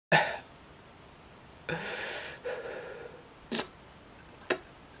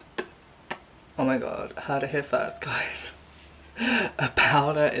Oh my god, heard it here first, guys. A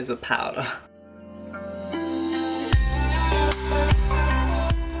powder is a powder.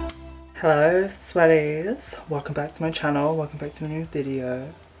 Hello sweaties, welcome back to my channel, welcome back to a new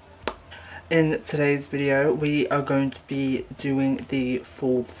video. In today's video we are going to be doing the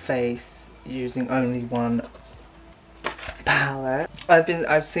full face using only one palette.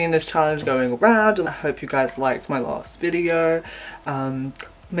 I've seen this challenge going around and I hope you guys liked my last video.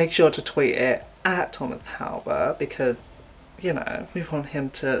 Make sure to tweet it at Thomas Halber because, you know, we want him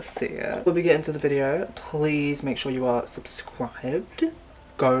to see it. Before we get into the video, please make sure you are subscribed.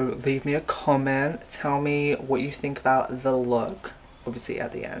 Go leave me a comment, tell me what you think about the look, obviously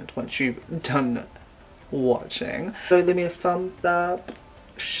at the end once you've done watching. So leave me a thumbs up,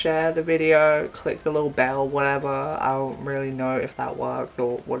 share the video, click the little bell, whatever. I don't really know if that works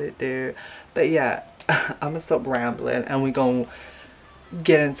or what it do, but yeah, I'm gonna stop rambling and we're gonna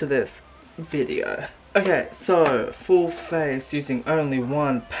get into this video. Okay, so full face using only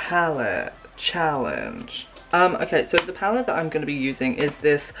one palette challenge. Okay, so the palette that I'm going to be using is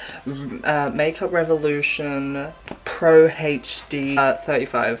this Makeup Revolution Pro HD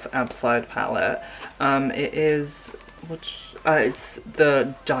 35 amplified palette. It is, it's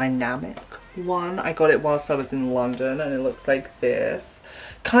the dynamic one. I got it whilst I was in London and it looks like this.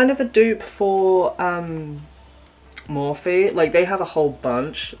 Kind of a dupe for Morphe. Like, they have a whole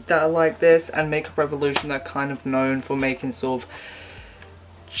bunch that are like this, and Makeup Revolution, they're kind of known for making sort of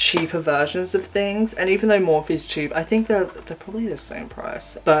cheaper versions of things, and even though Morphe's cheap, I think they're probably the same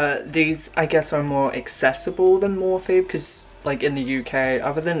price, but these I guess are more accessible than Morphe because, like, in the UK,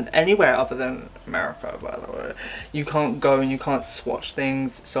 other than anywhere other than America, by the way, you can't go and you can't swatch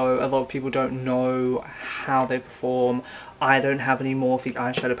things, so a lot of people don't know how they perform. I don't have any Morphe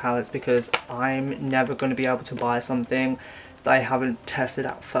eyeshadow palettes because I'm never going to be able to buy something that I haven't tested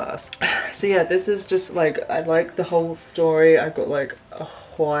out first. So yeah, this is just like, I like the whole story. I've got like a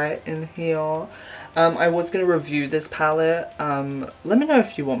white in here. I was going to review this palette. Let me know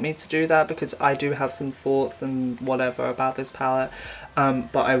if you want me to do that because I do have some thoughts and whatever about this palette.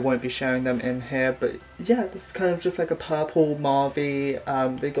 But I won't be sharing them in here. But yeah, this is kind of just like a purple mauve-y.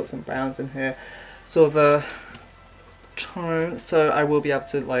 They got some browns in here. Sort of a tone. So I will be able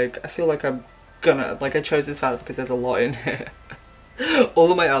to, like, I feel like I'm gonna, like, I chose this palette because there's a lot in here. All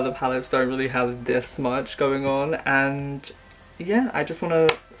of my other palettes don't really have this much going on, and yeah, I just want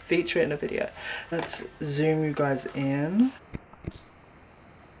to feature it in a video. Let's zoom you guys in.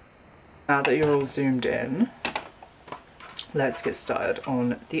 Now that you're all zoomed in, let's get started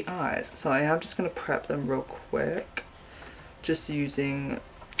on the eyes. So I am just going to prep them real quick, just using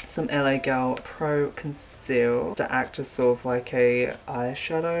some LA Girl Pro Conceal to act as sort of like a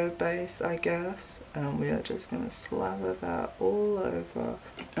eyeshadow base, I guess. And we are just going to slather that all over.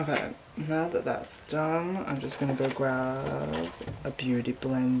 Okay, now that that's done, I'm just going to go grab a beauty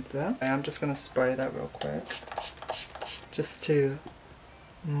blender. I'm just going to spray that real quick, just to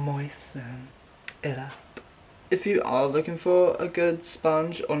moisten it up. If you are looking for a good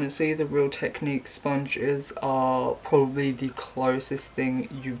sponge, honestly, the Real Technique sponges are probably the closest thing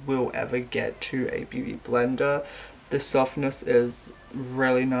you will ever get to a beauty blender. The softness is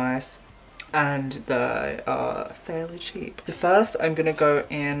really nice and they are fairly cheap. So first I'm going to go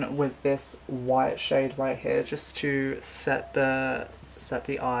in with this white shade right here just to set the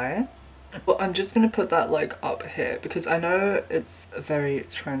eye. Well, I'm just going to put that like up here because I know it's very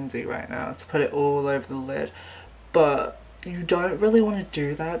trendy right now to put it all over the lid. But you don't really want to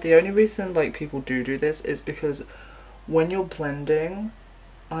do that. The only reason like people do this is because when you're blending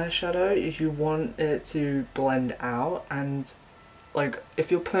eyeshadow, you want it to blend out, and like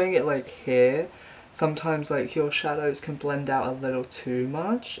if you're putting it like here, sometimes like your shadows can blend out a little too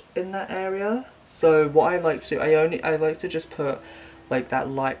much in that area. So what I like to do, I like to just put like that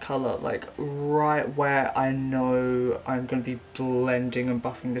light colour like right where I know I'm going to be blending and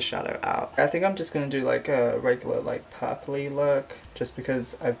buffing the shadow out. I think I'm just going to do like a regular like purpley look just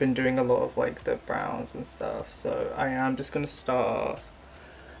because I've been doing a lot of like the browns and stuff. So I am just going to start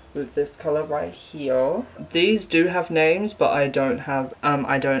with this colour right here. These do have names, but I don't have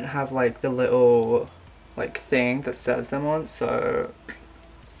like the little like thing that says them on, so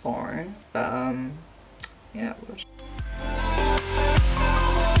sorry. But yeah.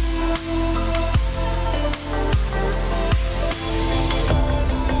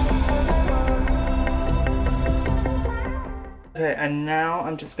 Okay, and now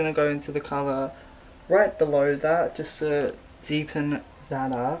I'm just going to go into the colour right below that just to deepen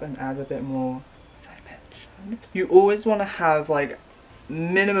that up and add a bit more dimension. You always want to have like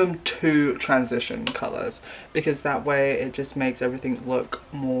minimum 2 transition colors, because that way it just makes everything look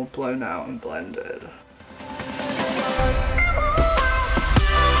more blown out and blended.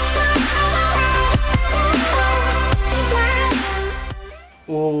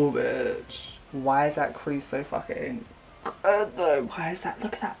 Oh bitch, why is that crease so fucking good though? Why is that?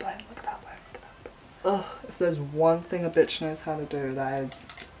 Look at that blend, look at that blend, look at that blend. Ugh, if there's one thing a bitch knows how to do, that is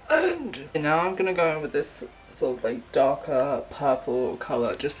blend. And now I'm gonna go in with this sort of like darker purple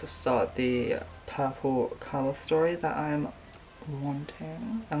colour just to start the purple colour story that I'm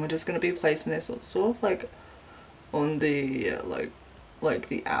wanting. And we're just gonna be placing this sort of like on the like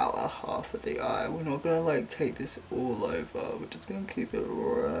the outer half of the eye. We're not gonna like take this all over, we're just gonna keep it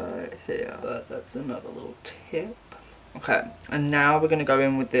right here. But that's another little tip. Okay, and now we're gonna go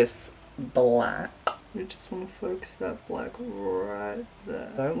in with this black. We just want to focus that black right there.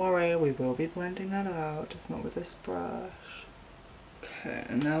 Don't worry, we will be blending that out, just not with this brush. Okay,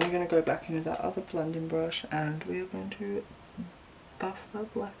 and now we're going to go back in with that other blending brush and we are going to buff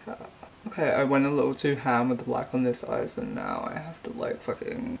that black out. Okay, I went a little too ham with the black on this eye, so now I have to like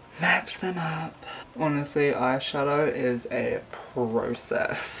fucking match them up. Honestly, eyeshadow is a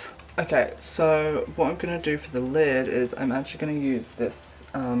process. Okay, so what I'm going to do for the lid is I'm actually going to use this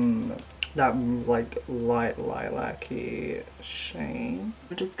that like light lilac-y shade.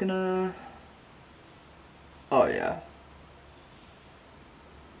 We're just gonna, oh yeah,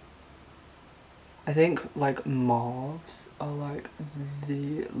 I think like mauves are like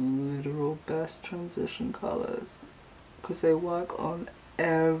the literal best transition colors because they work on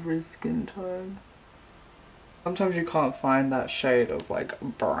every skin tone. Sometimes you can't find that shade of like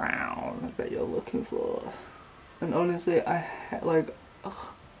brown that you're looking for, and honestly like ugh.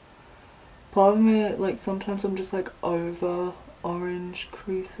 Part of me, like, sometimes I'm just like over orange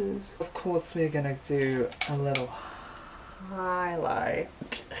creases. Of course we're gonna do a little highlight.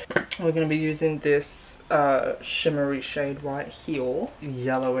 We're gonna be using this shimmery shade right here,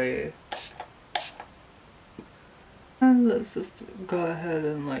 yellowy. And let's just go ahead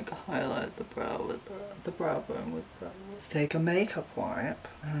and like highlight the brow with the brow bone with that. Let's take a makeup wipe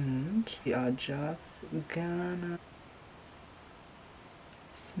and we are just gonna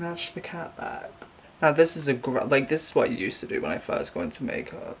snatch the cat back. Now this is this is what you used to do when I first got into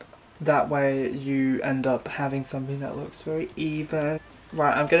makeup. That way you end up having something that looks very even.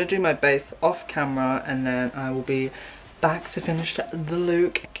 Right, I'm gonna do my base off camera and then I will be back to finish the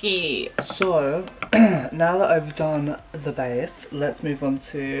look. So now that I've done the base, let's move on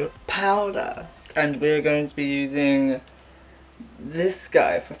to powder. And we're going to be using this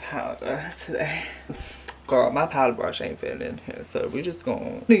guy for powder today. Girl, my powder brush ain't fitting in here, so we're just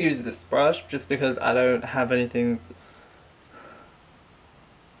gonna use this brush just because I don't have anything.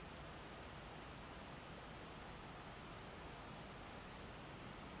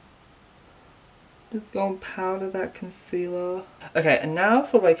 Just gonna powder that concealer. Okay, and now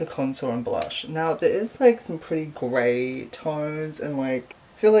for like a contour and blush. Now there is like some pretty grey tones and like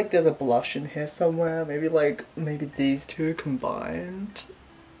I feel like there's a blush in here somewhere. Maybe these two combined.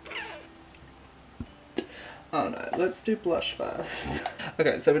 Oh no, let's do blush first.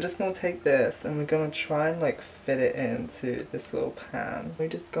 Okay, so we're just gonna take this and we're gonna try and like fit it into this little pan. We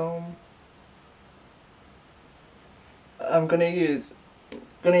just go. I'm gonna use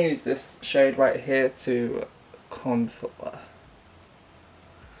this shade right here to contour.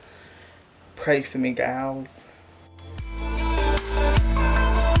 Pray for me, gals.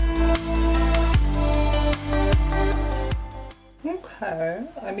 Okay,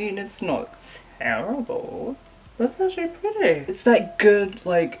 I mean it's not terrible. That's actually pretty. It's that good,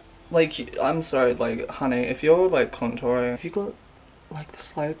 like I'm sorry, like honey, if you're like contouring, if you got like the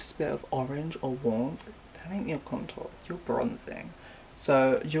slightest bit of orange or warmth, that ain't your contour, you're bronzing.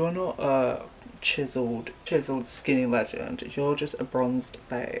 So you're not a chiseled skinny legend, you're just a bronzed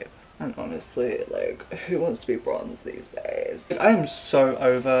babe. And honestly, like, who wants to be bronzed these days? Like, I am so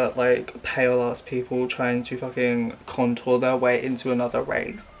over like pale ass people trying to fucking contour their way into another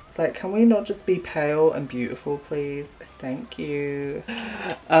race. Like, can we not just be pale and beautiful, please? Thank you.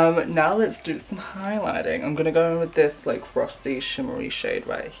 Now let's do some highlighting. I'm gonna go in with this like frosty shimmery shade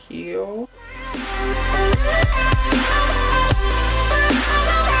right here.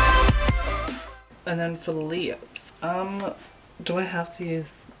 And then for lips, do I have to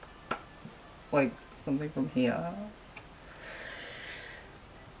use like something from here?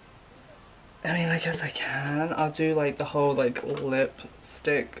 I mean, I guess I can. I'll do like the whole like lip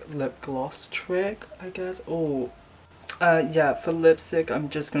gloss trick, I guess. Oh, yeah, for lipstick, I'm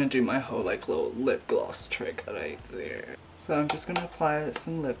just gonna do my whole like little lip gloss trick that I do. So I'm just gonna apply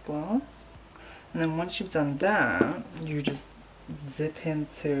some lip gloss. And then once you've done that, you just dip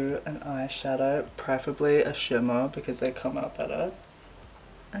into an eyeshadow, preferably a shimmer because they come out better.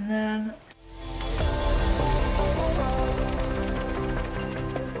 And then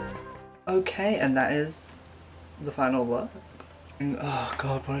okay, and that is the final look. Oh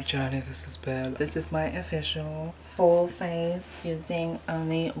god, what a journey this has been. This is my official full face using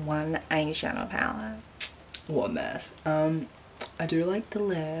only one eyeshadow palette. What a mess. I do like the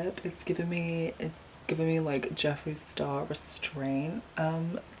lip. It's giving me like Jeffree Star Restraint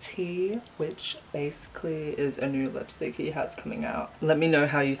tea, which basically is a new lipstick he has coming out. Let me know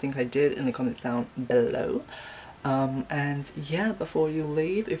how you think I did in the comments down below. And yeah, before you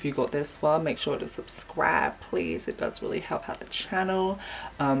leave, if you got this far, make sure to subscribe, please. It does really help out the channel.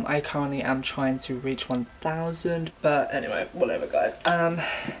 I currently am trying to reach 1,000, but anyway, whatever guys.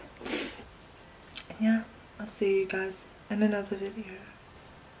 Yeah, I'll see you guys in another video.